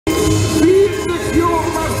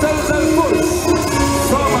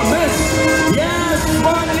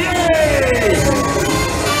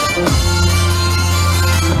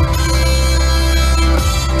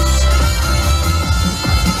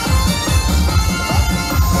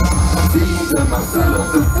de Marcel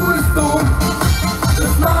op de voorsprong. De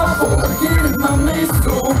snavel geef ik maar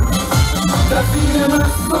meestroom. Dat vieren we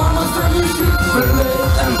samen zijn we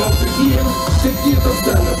superleed. En wat begin, zit hier tot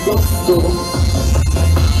zijn kopstoom.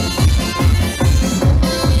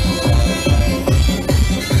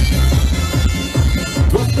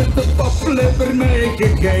 Was met de paplepper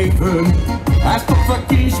meegegeven. Hij stond van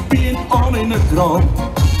kiespien aan in het droom.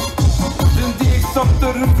 De dicht zat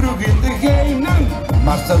er vroeg in de genen.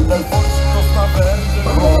 Maar zelfs kost naar verder.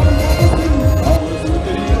 Alles moet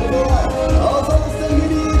er hier bij. Als alles tegen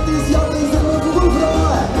niet is, ja, dan zijn we goed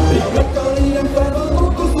vrij. Ik heb al hier een paar van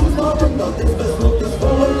Maandagsstoet maken. Dat is besloten, is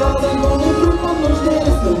vol en gaat en van een groep van nog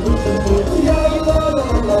steeds. De voet en voet. Ja, la la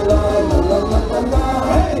la la la la la la la.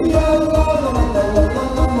 Hey, ja, la la la la la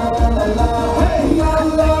la la la la. Hey, ja,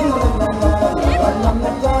 la la la la la la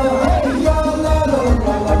la la. Hey, ja, la la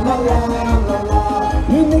la la la la la la.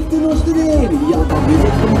 Nu ligt de nostalgie, ja, dat is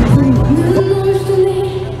het van de zin. De nostalgie,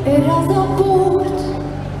 er als dat poort.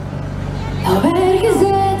 Dat werd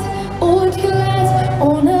gezet, ooit geleid,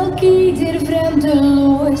 on elkieder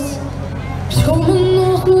vreemdeloos. Schoon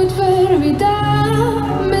nog nooit ver wie daar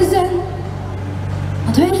we zijn.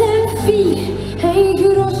 Want wij zijn vier en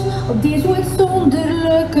gros op deze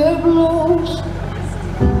uitzonderlijke bloos.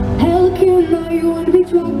 Elke najoen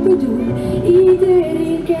weet wat ik bedoel,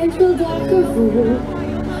 iedereen kent wel dat gevoel.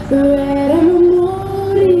 Wij een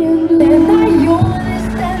memorieën doen. En najoen is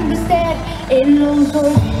ten besteed in ons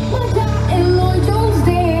oog, maar dat in nooit ons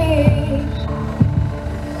deed.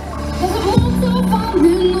 Dat is het motto van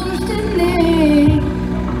de Noorstenee.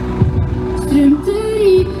 Stroomt er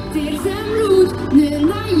hier, ter zijn bloed, de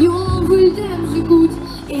najoen voelt hem zo goed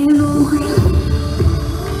in ogen.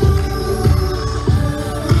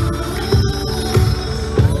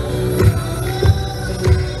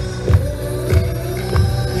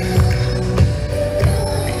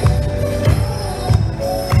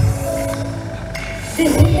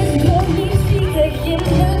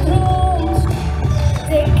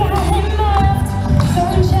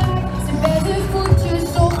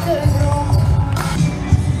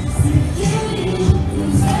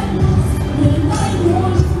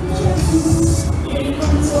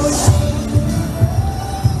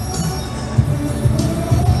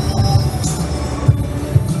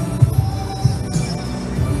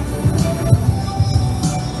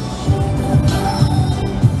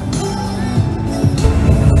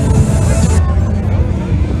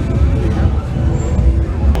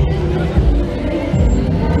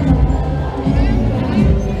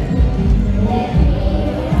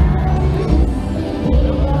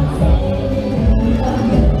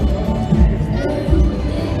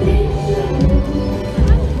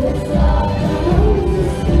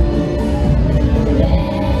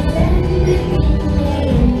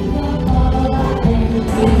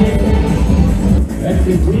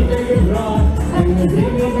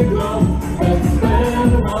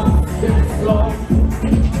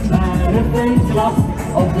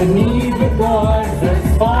 Op de nieuwe koorts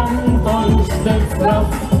van ons de straf.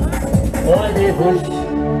 Oh, die bush,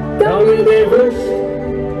 dan die bush,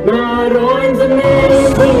 naar onze nieuwe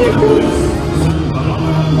bush.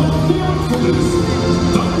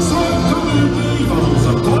 Dankzij het community van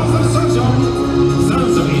onze klasse-sergeant zijn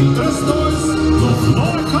ze in testhuis nog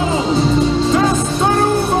nooit geland.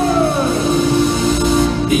 Testeroever!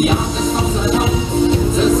 Die jagers van zijn hand,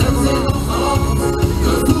 ze zijn zich nog geland.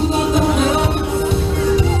 Gevoel wordt onderhand.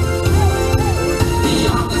 Die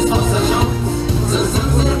jagers van zijn hand, ze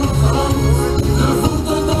zijn zich nog geland. Gevoel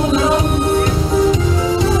wordt onderhand.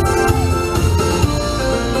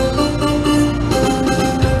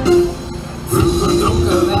 Vroeger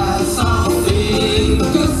dronken wij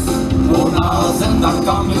salvinkes, monaals en dat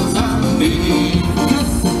kan nu zijn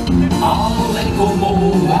winkes. Al en kom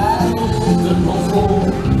op, wij moeten nog vol,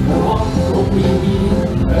 want op je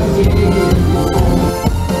niet een keer.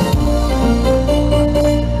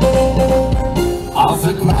 Als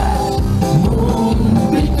ik mij moet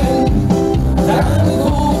pikken, dan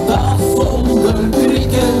komt dat zonder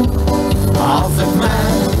krieken. Als ik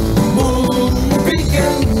mij moet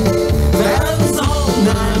pikken, dan zal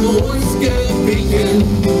naar mooiste pikken.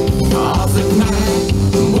 Als ik mij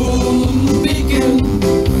moet pikken,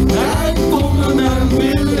 dan komen mijn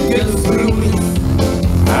wilkens broei.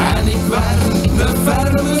 En ik werd de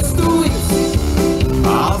ferme stoei.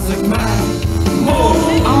 Als ik mij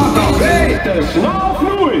moet AKW de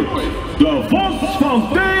slaafroei. De vos van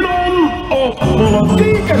Tenon op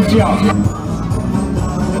politiekersjacht.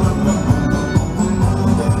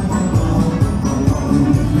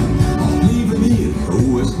 Lieve nier,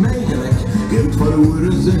 hoe is het mij gelijk? Kind van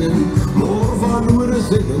oeren zingen, maar van oeren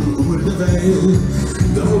zingen, oeren de veil.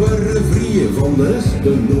 Dan waren vrienden van de rest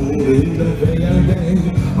de nood in de vijandij.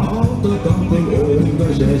 Altijd kamping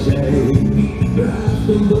onder zij. Blijft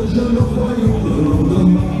een bosje nog wat jonger op de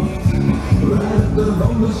macht. Werden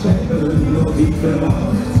van de schijven nog niet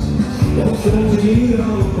verwacht. Wat soms hier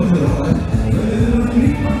op een rij. En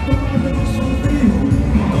niet wat paarden was van Timo.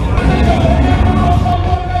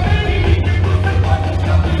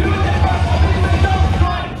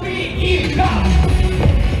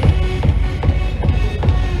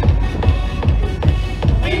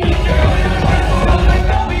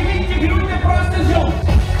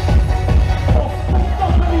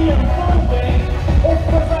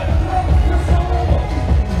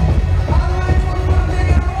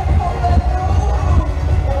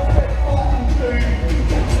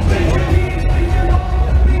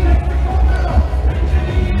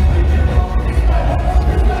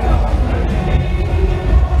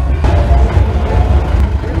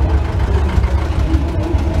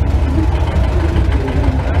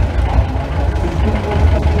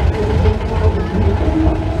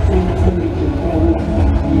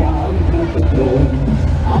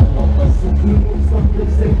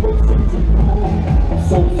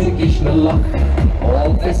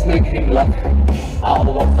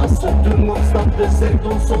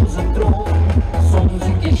 Soms een droom, soms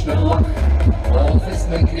een keer een lach, of is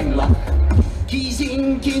mijn grimlach. Kies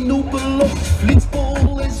een keer open locht,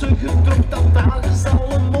 flitsbol is een gedrukt, al dagen zal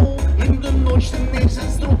een mol in de nooiste neer zijn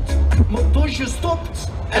strot. Maar als je stopt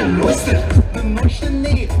en luistert, de nooiste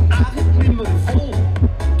neer, eigenlijk niet meer vol.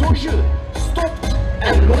 Als je stopt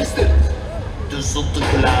en luistert, de zotte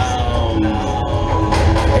clown.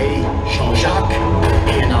 Hey, Jean-Jacques,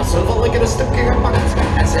 en als zoveel ik er een stukje gepakt,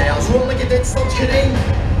 en zij als woonlijke dit stond gereden.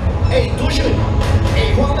 Hey, douche,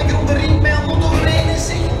 hey, gewoon lekker op de ring met een mond overheen en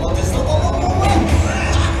zeg, wat is dat allemaal?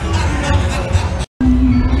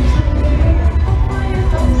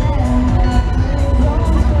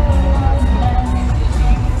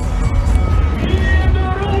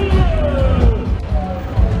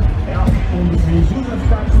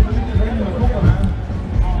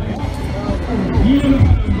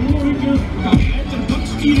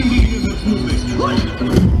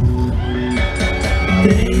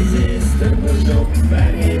 Deze is de bezoek,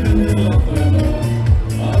 wij geven de lappen op.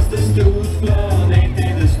 Als de stroot vlaat, neemt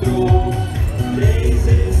hij de stroot.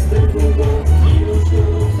 Deze is de bezoek, die ons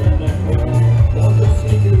goed en de gewoon. Want als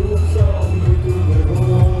niet goed zal, moeten we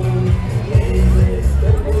gewoon. Deze is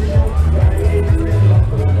de bezoek, wij geven de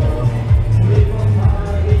lappen op. Wie van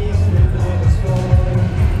haar is met de schoon.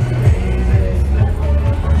 Deze is de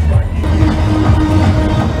bezoek.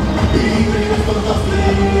 Iedereen is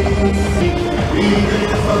fantastisch. Iedereen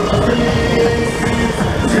is fantastisch.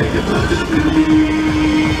 Zeg het tot het publiek.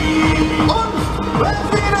 Ons, wij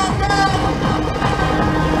zien elkaar.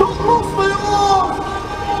 Tot los bij ons.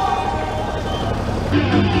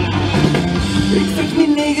 Ik zeg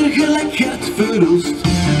mijn neger gelijk Gert Verhulst,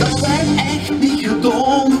 dat zijn echt niet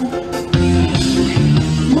gedaan.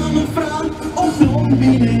 Mannen, vrouw of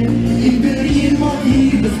non-binair, iedereen mag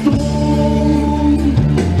hier bestaan.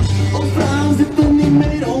 Als vrouw zit er niet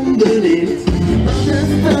meer onderin, dat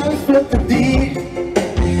is trouwens vlot het dier.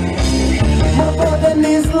 Maar wat een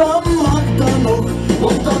islam mag dan nog,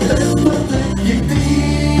 want dat is wat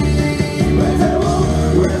objectief. Wij zijn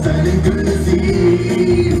woke, wij zijn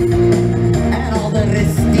inclusief. En al de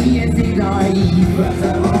rest die is hier naïef. Wij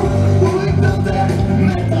zijn woke, hoe ik dat denk,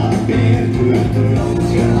 met dat beer, wordt door ons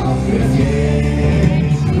geapprecieerd.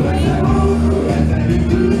 Wij zijn woke, wij zijn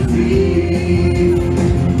inclusief.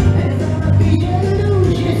 En dat ben je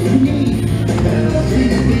loesjes niet. En dat zie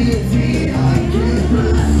je niet, zie je handjes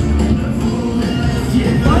plus. We voelen als je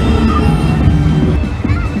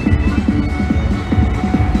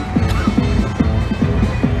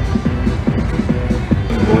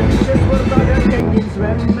Bootjes voor dat je niet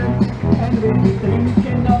zwemmen en weer niet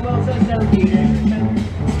drinken, dat wel ze zelf niet remmen.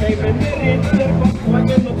 Schrijven de ridder van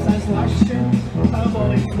kwakken op zijn slasje, en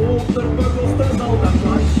val in waterbubbels, dan zal dat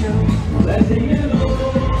flasje. Wij zingen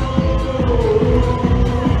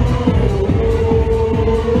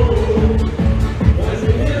wij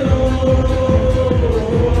zingen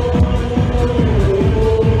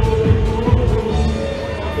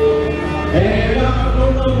hey, ja,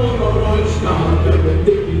 kom dan nog nooit staan, we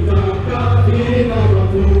tiki-taka, hier naar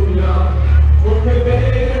Ratoenia. Voor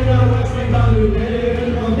gebeden, nou was ik dan nu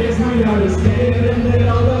leren, want deze moet je arresteren, en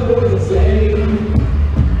alle boze slijden.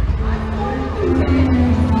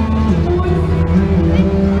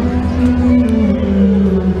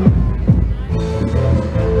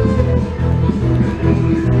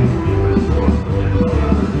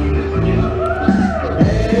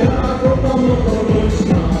 Hey, ja, kom dan nog nooit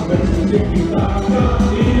staan,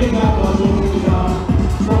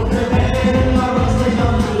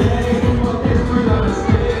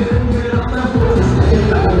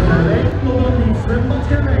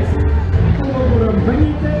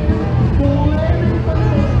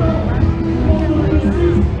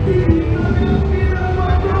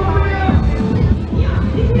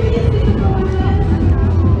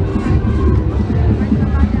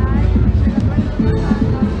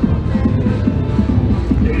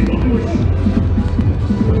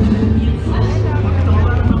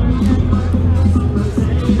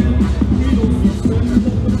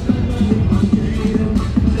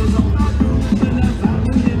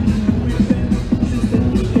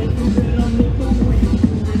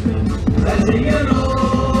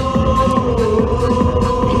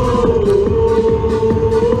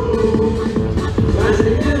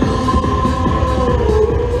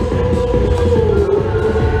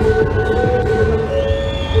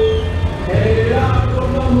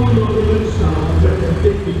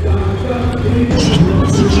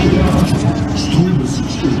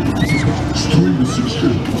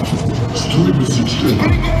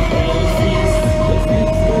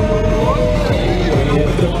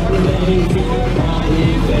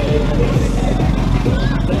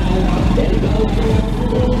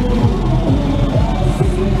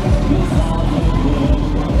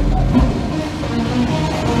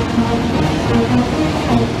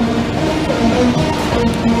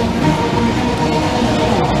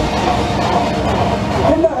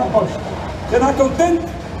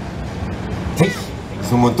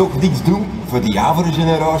 Ze moeten toch niets doen voor die javere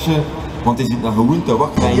generatie, want die zit nog gewoon te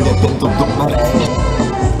wachten en je bent op de markt.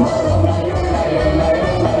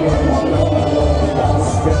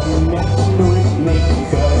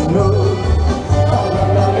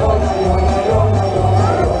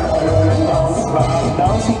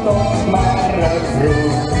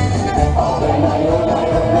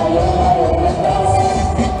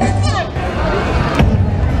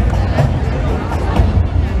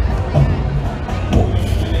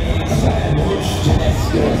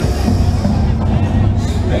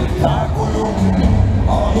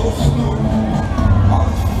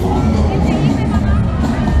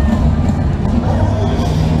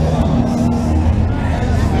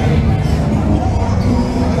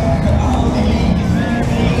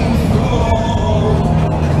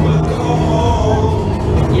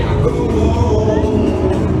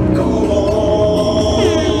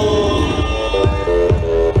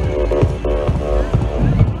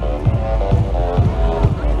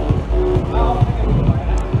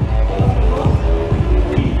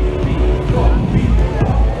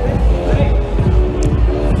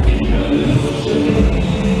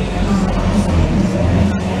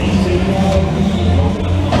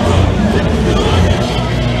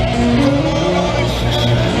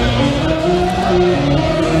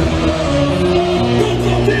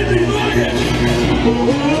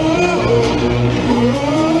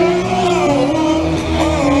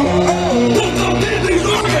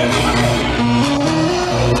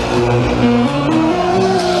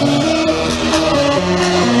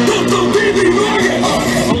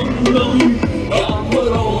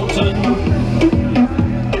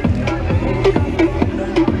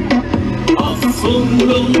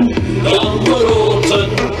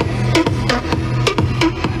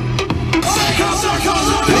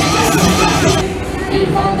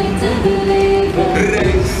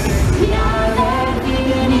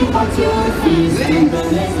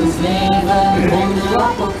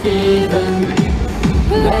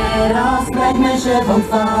 Wij als fragmentje van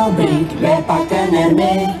fabriek, wij pakken er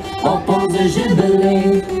mee op onze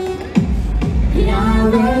jubilee. Ja,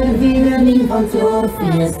 wij vieren niet van het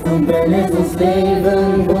jaarfeest, want dan is ons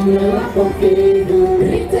leven van de lach op geven.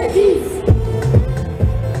 Richte iets!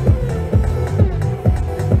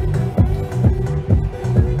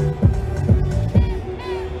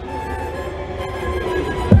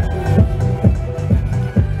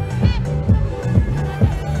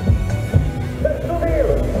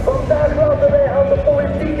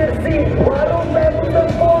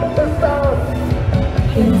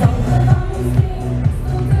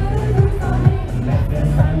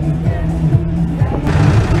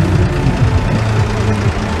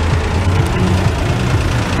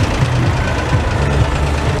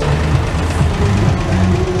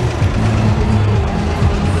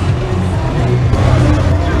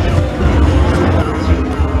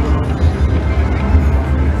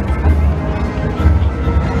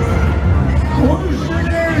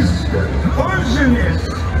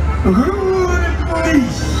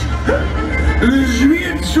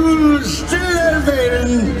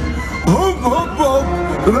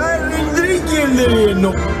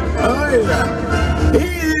 Ah ja,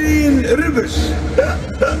 iedereen rubbers.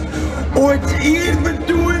 Ooit hier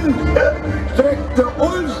betoen trekt de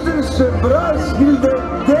Oosterse bruisgilde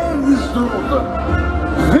derde strote.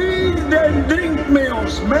 Vier en drinkt met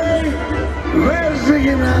ons mee, wij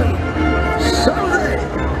zeggen naar Salde.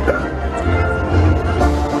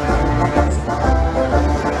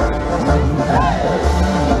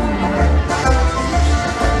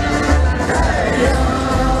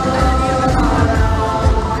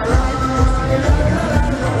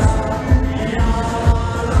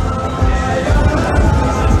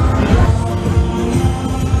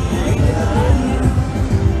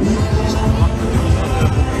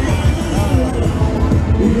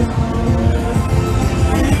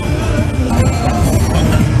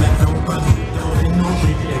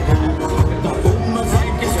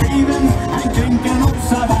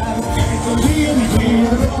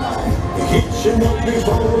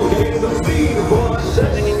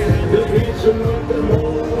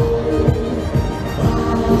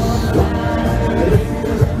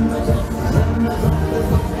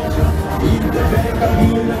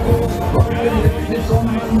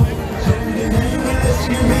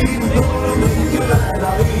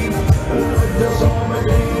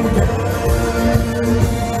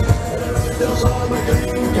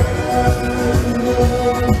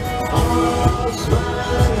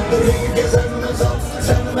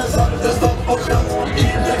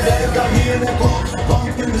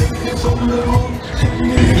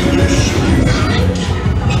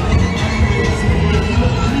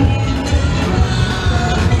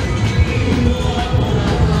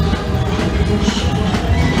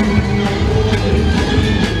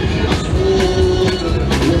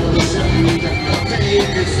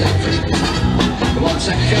 Wat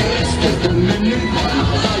zeg je is de menu van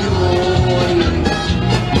Ajoin?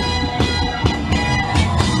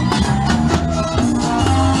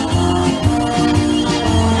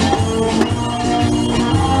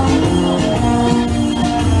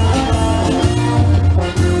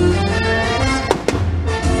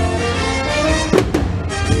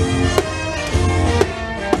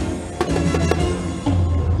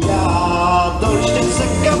 Ja, Duitsche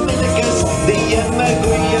kamilletjes, die hebben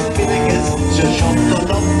goeie pinnetjes, ze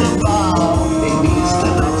shotten op de bal, in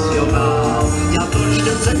diensten nationaal. Ja,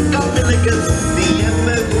 Duitsche kamilletjes, die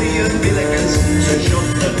hebben